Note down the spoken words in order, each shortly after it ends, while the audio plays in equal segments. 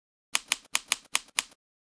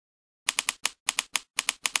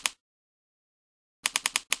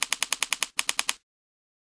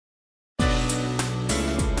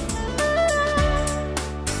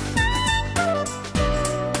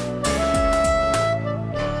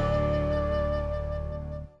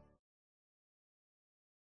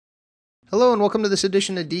Hello and welcome to this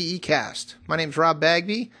edition of DEcast. My name is Rob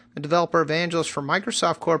Bagby, a developer evangelist for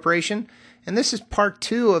Microsoft Corporation, and this is part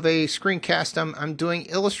 2 of a screencast I'm doing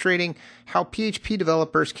illustrating how PHP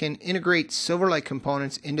developers can integrate Silverlight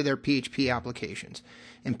components into their PHP applications.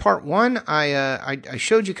 In part 1, I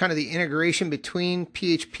showed you kind of the integration between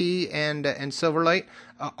PHP and Silverlight,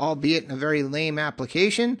 albeit in a very lame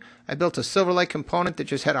application. I built a Silverlight component that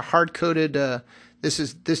just had a hard-coded,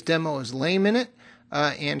 this demo is lame in it.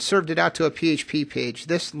 And served it out to a PHP page.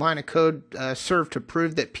 This line of code served to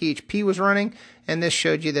prove that PHP was running, and this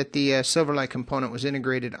showed you that the Silverlight component was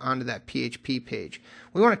integrated onto that PHP page.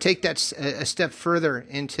 We want to take that a step further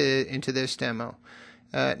into this demo.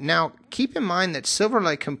 Now, keep in mind that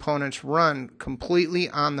Silverlight components run completely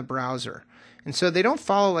on the browser, and so they don't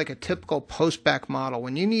follow like a typical postback model.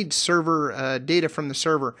 When you need server data from the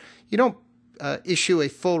server, you don't issue a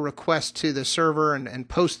full request to the server and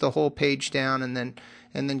post the whole page down and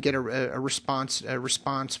then get a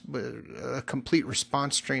complete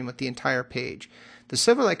response stream with the entire page. The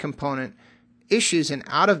Silverlight component issues an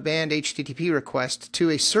out-of-band HTTP request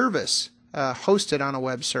to a service hosted on a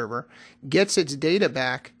web server, gets its data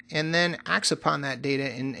back, and then acts upon that data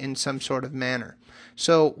in some sort of manner.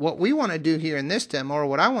 So what we want to do here in this demo, or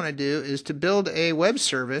what I want to do, is to build a web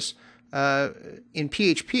service in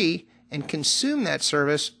PHP and consume that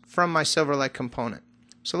service from my Silverlight component.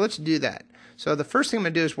 So let's do that. So the first thing I'm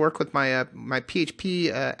going to do is work with my my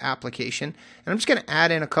PHP application, and I'm just going to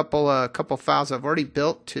add in a couple files I've already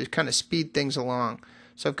built to kind of speed things along.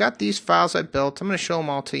 So I've got these files I built. I'm going to show them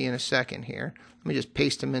all to you in a second here. Let me just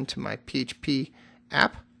paste them into my PHP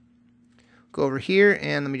app. Go over here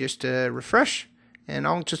and let me just refresh, and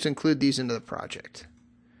I'll just include these into the project.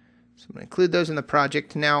 So I'm going to include those in the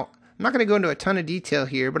project. Now, I'm not going to go into a ton of detail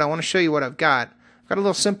here, but I want to show you what I've got. I've got a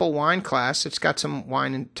little simple wine class. It's got some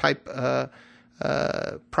wine and type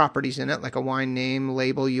properties in it, like a wine name,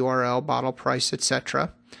 label, URL, bottle price,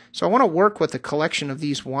 etc. So I want to work with a collection of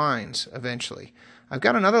these wines eventually. I've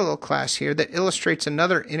got another little class here that illustrates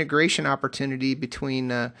another integration opportunity between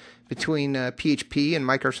PHP and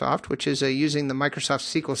Microsoft, which is using the Microsoft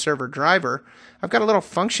SQL Server driver. I've got a little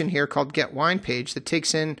function here called getWinePage that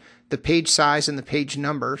takes in the page size and the page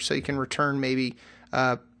number, so you can return maybe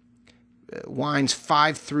wines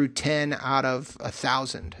 5 through 10 out of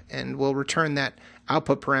 1,000, and we'll return that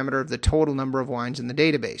output parameter of the total number of wines in the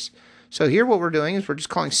database. So here what we're doing is we're just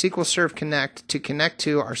calling SQL Serve Connect to connect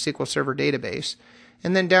to our SQL Server database.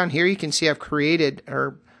 And then down here you can see I've created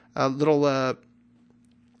a little,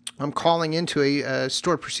 I'm calling into a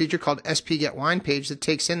stored procedure called spGetWinePage that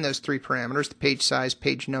takes in those 3 parameters, the page size,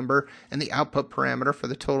 page number, and the output parameter for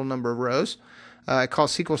the total number of rows. I call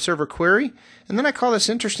SQL Server Query, and then I call this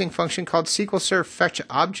interesting function called SQL Serve Fetch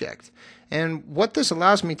Object. And what this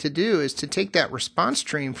allows me to do is to take that response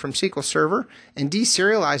stream from SQL Server and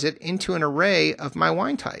deserialize it into an array of my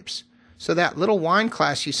wine types. So that little wine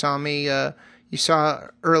class you saw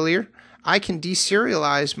earlier, I can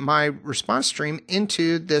deserialize my response stream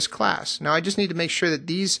into this class. Now I just need to make sure that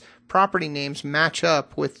these property names match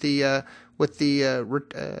up with the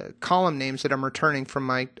column names that I'm returning from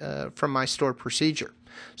my stored procedure.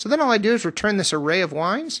 So then all I do is return this array of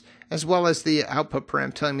wines as well as the output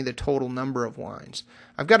param telling me the total number of wines.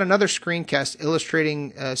 I've got another screencast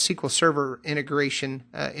illustrating SQL Server integration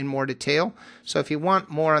in more detail. So if you want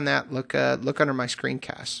more on that, look under my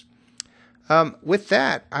screencasts. With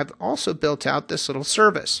that, I've also built out this little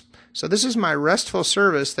service. So this is my RESTful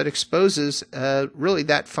service that exposes really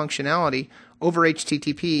that functionality over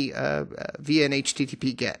HTTP via an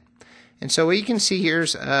HTTP GET. And so what you can see here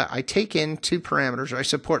is I take in 2 parameters, or I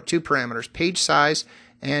support 2 parameters, page size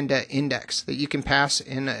and index, that you can pass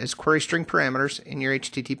in as query string parameters in your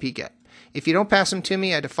HTTP GET. If you don't pass them to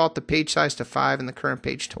me, I default the page size to 5 and the current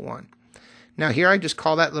page to 1. Now here I just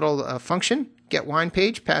call that little function,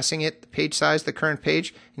 getWinePage, passing it the page size, the current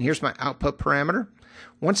page, and here's my output parameter.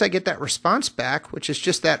 Once I get that response back, which is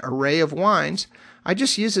just that array of wines, I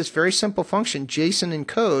just use this very simple function, JSON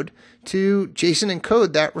encode, to JSON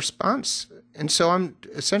encode that response. And so I'm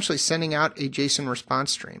essentially sending out a JSON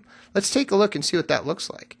response stream. Let's take a look and see what that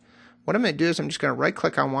looks like. What I'm going to do is I'm just going to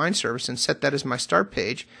right-click on Wine Service and set that as my start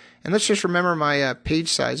page. And let's just remember my page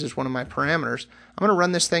size is one of my parameters. I'm going to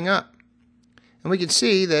run this thing up. And we can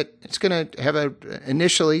see that it's going to have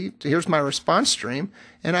initially, here's my response stream,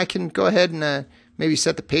 and I can go ahead and maybe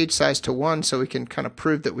set the page size to 1 so we can kind of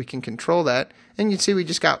prove that we can control that. And you can see we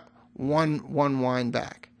just got one wine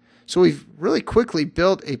back. So we've really quickly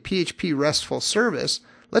built a PHP RESTful service.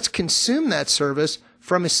 Let's consume that service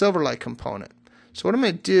from a Silverlight component. So what I'm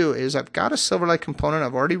going to do is I've got a Silverlight component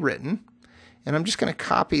I've already written, and I'm just going to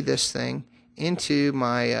copy this thing into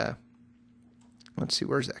my Let's see,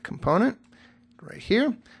 where's that component? Right here.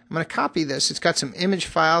 I'm going to copy this. It's got some image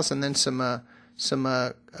files and then some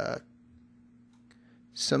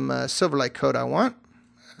Silverlight code I want.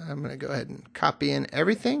 I'm going to go ahead and copy in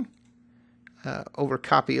everything.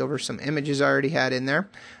 Copy over some images I already had in there.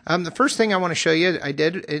 The first thing I want to show you, I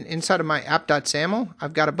did inside of my app.xaml,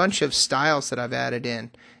 I've got a bunch of styles that I've added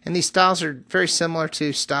in. And these styles are very similar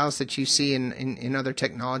to styles that you see in other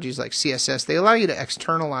technologies like CSS. They allow you to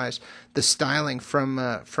externalize the styling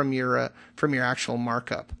from your actual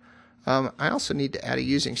markup. I also need to add a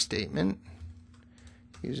using statement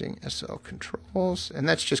using SL controls, and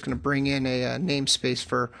that's just going to bring in a namespace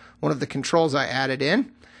for one of the controls I added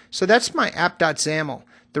in. So that's my app.xaml.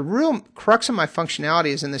 The real crux of my functionality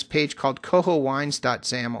is in this page called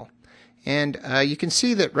cohowines.xaml. And you can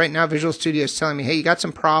see that right now Visual Studio is telling me, hey, you got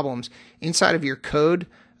some problems inside of your code.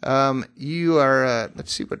 You are,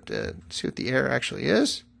 let's see what the error actually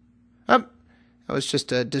is. Oh, that was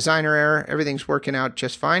just a designer error. Everything's working out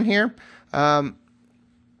just fine here.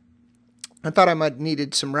 I thought I might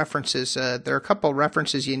needed some references. There are a couple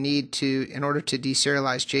references you need in order to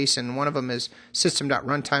deserialize JSON. One of them is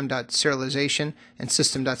system.runtime.serialization and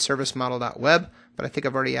system.servicemodel.web, but I think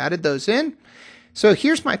I've already added those in. So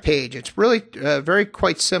here's my page. It's really very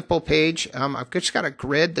quite simple page. I've just got a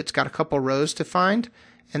grid that's got a couple rows to find,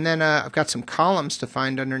 and then I've got some columns to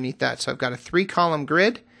find underneath that. So I've got a 3-column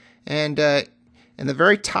grid, and in the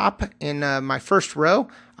very top in my first row,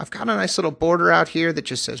 I've got a nice little border out here that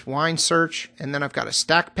just says wine search, and then I've got a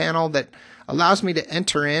stack panel that allows me to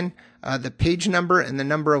enter in the page number and the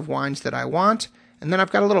number of wines that I want, and then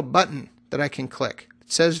I've got a little button that I can click.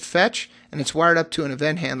 It says fetch, and it's wired up to an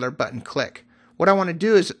event handler button click. What I want to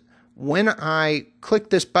do is when I click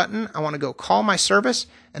this button, I want to go call my service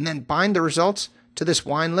and then bind the results to this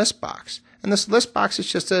wine list box. And this list box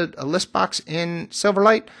is just a list box in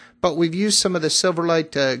Silverlight, but we've used some of the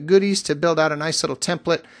Silverlight goodies to build out a nice little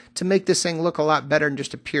template to make this thing look a lot better than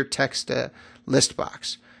just a pure text list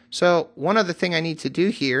box. So one other thing I need to do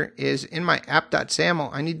here is in my app.xaml,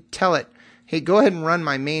 I need to tell it, hey, go ahead and run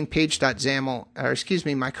my main page.xaml, or excuse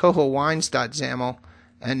me, my cohowines.xaml,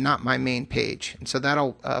 and not my main page. And so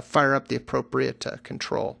that'll fire up the appropriate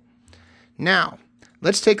control. Now,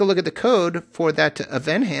 let's take a look at the code for that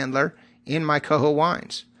event handler in my Coho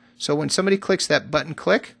Wines. So when somebody clicks that button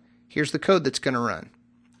click, here's the code that's going to run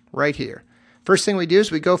right here. First thing we do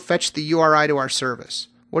is we go fetch the URI to our service.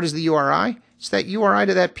 What is the URI? It's that URI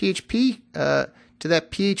to that PHP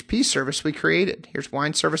service we created. Here's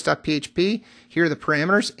wineservice.php. Here are the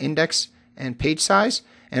parameters, index and page size.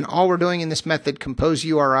 And all we're doing in this method, compose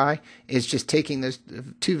URI, is just taking those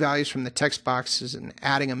 2 values from the text boxes and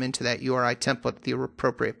adding them into that URI template at the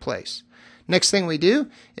appropriate place. Next thing we do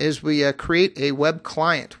is we create a web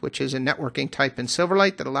client, which is a networking type in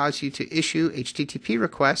Silverlight that allows you to issue HTTP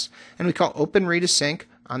requests, and we call open_read_async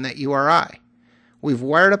on that URI. We've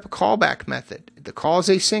wired up a callback method. The call is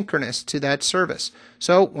asynchronous to that service.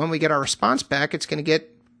 So when we get our response back, it's going to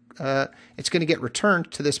get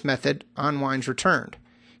returned to this method onWinesReturned.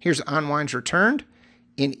 Here's onWinesReturned.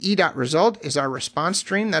 In e.result is our response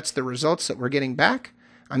stream. That's the results that we're getting back.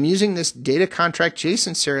 I'm using this data contract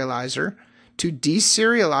JSON serializer to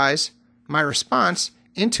deserialize my response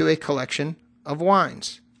into a collection of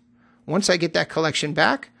wines. Once I get that collection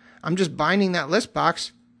back, I'm just binding that list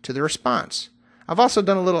box to the response. I've also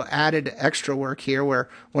done a little added extra work here where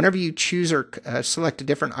whenever you choose or select a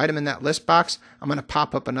different item in that list box, I'm going to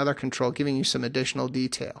pop up another control giving you some additional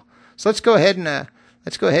detail. So let's go ahead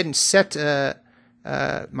and set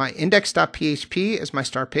my index.php as my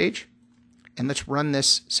start page, and let's run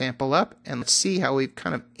this sample up and let's see how we've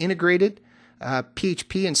kind of integrated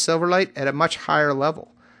PHP and Silverlight at a much higher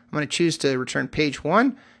level. I'm going to choose to return page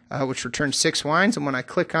 1, which returns 6 wines, and when I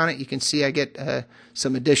click on it, you can see I get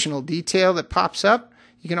some additional detail that pops up.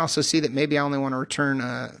 You can also see that maybe I only want to return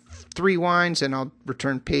 3 wines, and I'll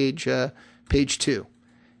return page 2.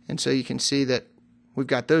 And so you can see that we've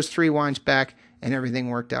got those 3 wines back, and everything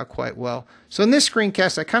worked out quite well. So in this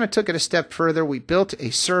screencast, I kind of took it a step further. We built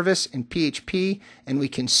a service in PHP, and we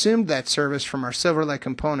consumed that service from our Silverlight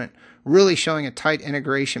component, really showing a tight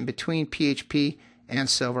integration between PHP and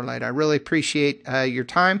Silverlight. I really appreciate your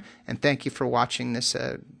time, and thank you for watching this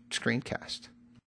screencast.